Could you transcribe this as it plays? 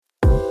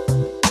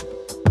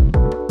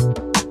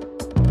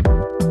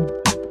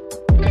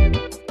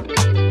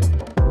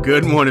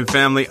Good morning,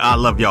 family. I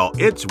love y'all.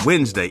 It's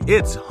Wednesday.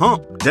 It's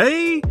hump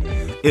day.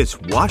 It's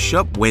Wash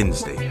Up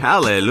Wednesday.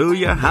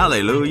 Hallelujah,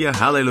 hallelujah,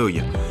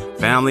 hallelujah.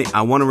 Family,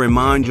 I want to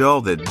remind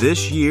y'all that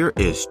this year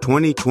is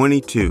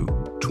 2022,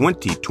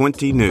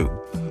 2020 new.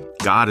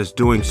 God is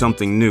doing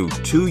something new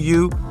to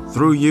you,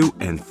 through you,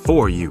 and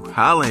for you.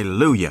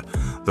 Hallelujah.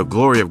 The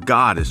glory of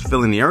God is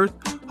filling the earth.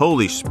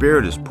 Holy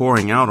Spirit is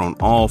pouring out on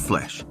all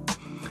flesh.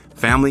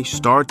 Family,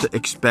 start to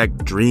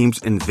expect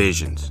dreams and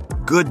visions.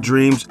 Good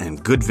dreams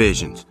and good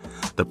visions.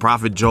 The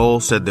prophet Joel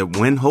said that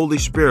when Holy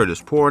Spirit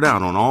is poured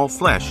out on all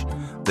flesh,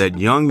 that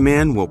young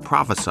men will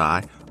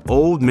prophesy,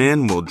 old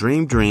men will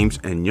dream dreams,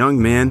 and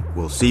young men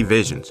will see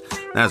visions.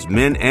 That's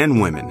men and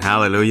women.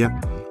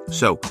 Hallelujah.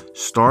 So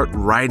start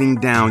writing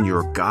down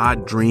your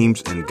God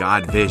dreams and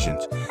God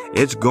visions.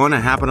 It's going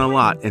to happen a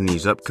lot in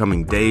these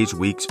upcoming days,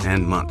 weeks,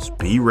 and months.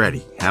 Be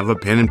ready. Have a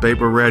pen and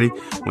paper ready.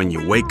 When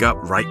you wake up,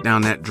 write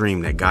down that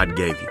dream that God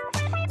gave you.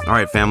 All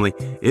right, family,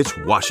 it's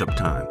wash up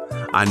time.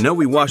 I know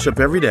we wash up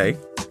every day,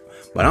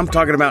 but I'm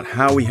talking about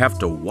how we have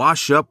to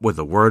wash up with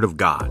the Word of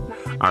God.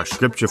 Our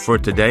scripture for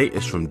today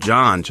is from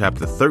John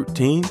chapter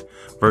 13,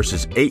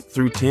 verses 8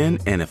 through 10,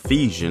 and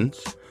Ephesians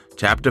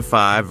chapter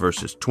 5,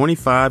 verses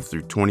 25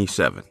 through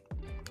 27.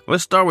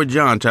 Let's start with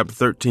John chapter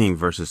 13,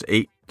 verses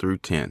 8 through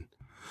 10.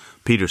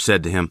 Peter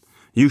said to him,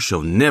 "You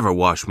shall never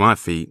wash my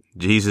feet."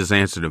 Jesus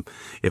answered him,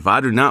 "If I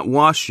do not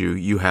wash you,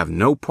 you have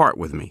no part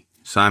with me."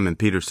 Simon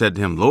Peter said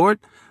to him, "Lord,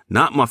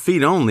 not my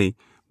feet only,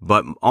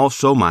 but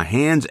also my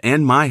hands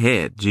and my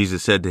head."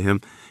 Jesus said to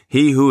him,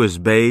 "He who is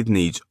bathed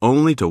needs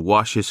only to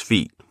wash his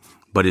feet,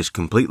 but is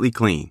completely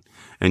clean.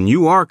 And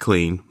you are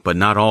clean, but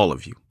not all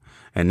of you."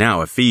 And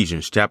now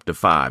Ephesians chapter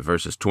 5,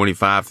 verses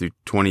 25 through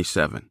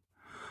 27.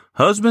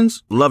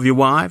 "Husbands, love your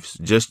wives,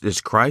 just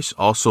as Christ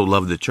also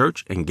loved the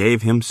church and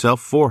gave himself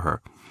for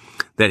her,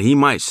 that he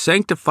might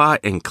sanctify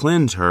and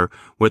cleanse her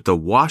with the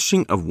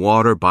washing of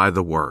water by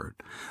the word,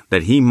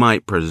 that he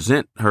might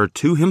present her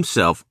to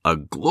himself a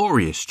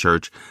glorious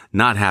church,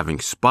 not having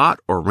spot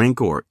or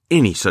wrinkle or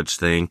any such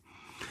thing,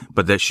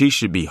 but that she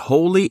should be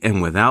holy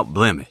and without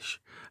blemish."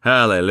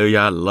 Hallelujah.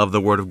 I love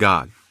the word of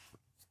God.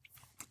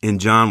 In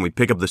John, we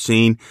pick up the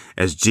scene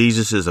as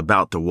Jesus is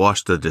about to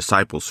wash the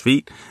disciples'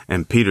 feet,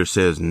 and Peter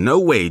says, "No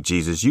way,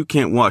 Jesus, you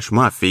can't wash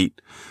my feet."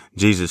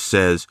 Jesus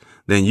says,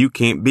 "Then you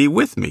can't be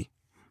with me."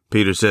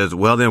 Peter says,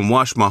 "Well, then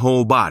wash my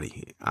whole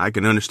body." I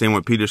can understand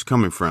where Peter's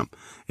coming from.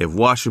 If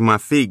washing my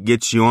feet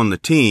gets you on the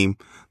team,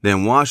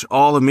 then wash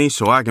all of me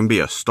so I can be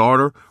a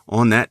starter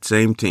on that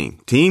same team.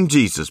 Team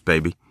Jesus,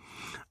 baby.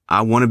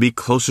 I want to be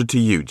closer to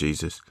you,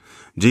 Jesus.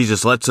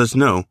 Jesus lets us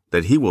know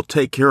that he will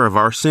take care of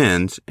our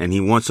sins, and he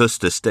wants us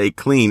to stay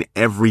clean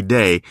every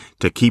day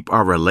to keep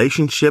our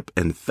relationship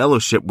and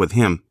fellowship with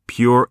him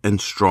pure and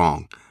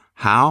strong.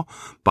 How?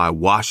 By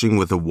washing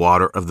with the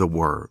water of the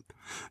word.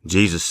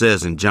 Jesus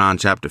says in John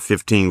chapter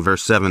 15,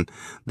 verse 7,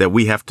 that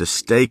we have to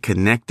stay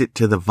connected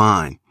to the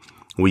vine.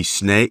 We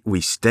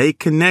stay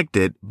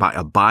connected by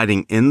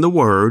abiding in the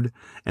word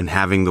and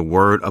having the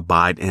word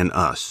abide in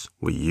us.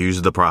 We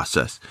use the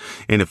process.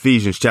 In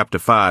Ephesians chapter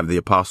 5, the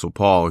apostle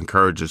Paul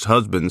encourages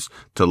husbands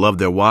to love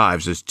their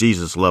wives as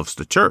Jesus loves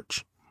the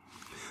church.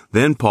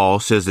 Then Paul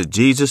says that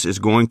Jesus is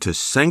going to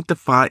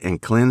sanctify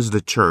and cleanse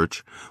the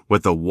church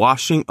with the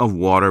washing of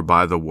water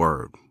by the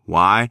word.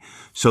 Why?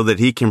 So that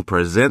he can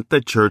present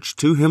the church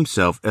to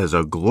himself as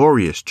a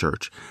glorious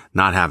church,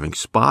 not having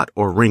spot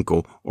or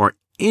wrinkle or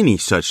any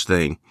such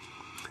thing,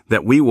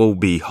 that we will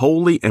be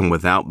holy and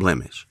without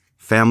blemish.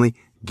 Family,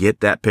 get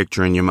that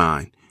picture in your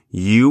mind.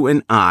 You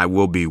and I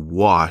will be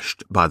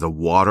washed by the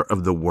water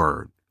of the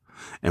word,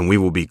 and we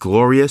will be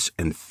glorious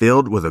and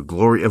filled with the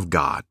glory of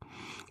God.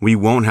 We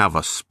won't have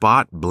a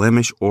spot,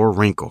 blemish, or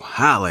wrinkle.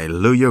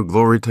 Hallelujah.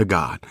 Glory to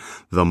God.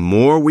 The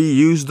more we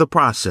use the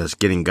process,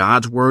 getting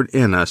God's word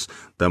in us,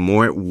 the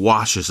more it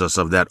washes us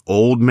of that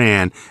old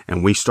man,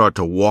 and we start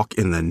to walk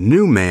in the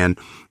new man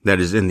that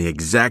is in the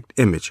exact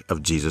image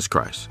of Jesus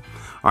Christ.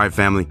 All right,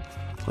 family,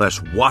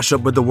 let's wash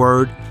up with the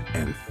word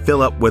and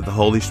fill up with the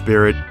Holy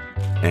Spirit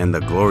and the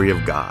glory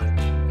of God.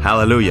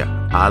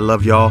 Hallelujah. I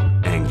love y'all,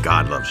 and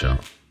God loves y'all.